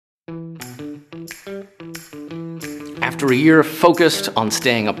After a year focused on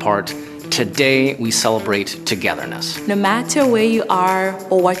staying apart, today we celebrate togetherness. No matter where you are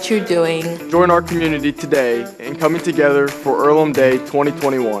or what you're doing, join our community today in coming together for Earlham Day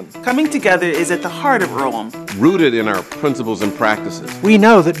 2021. Coming together is at the heart of Earlham. Rooted in our principles and practices. We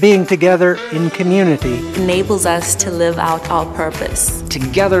know that being together in community enables us to live out our purpose.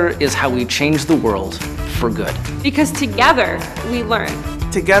 Together is how we change the world for good. Because together we learn.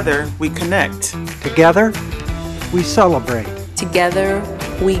 Together we connect. Together we celebrate. Together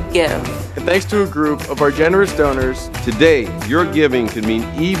we give. And thanks to a group of our generous donors, today your giving could mean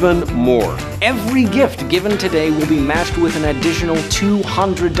even more. Every gift given today will be matched with an additional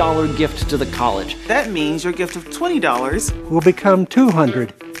 $200 gift to the college. That means your gift of $20 will become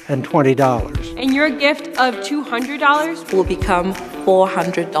 $220. And your gift of $200 will become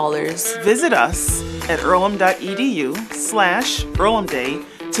 $400. Visit us at earlham.edu/Earlham-day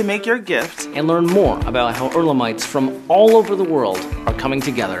to make your gift and learn more about how Earlhamites from all over the world are coming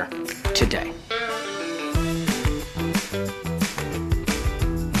together today.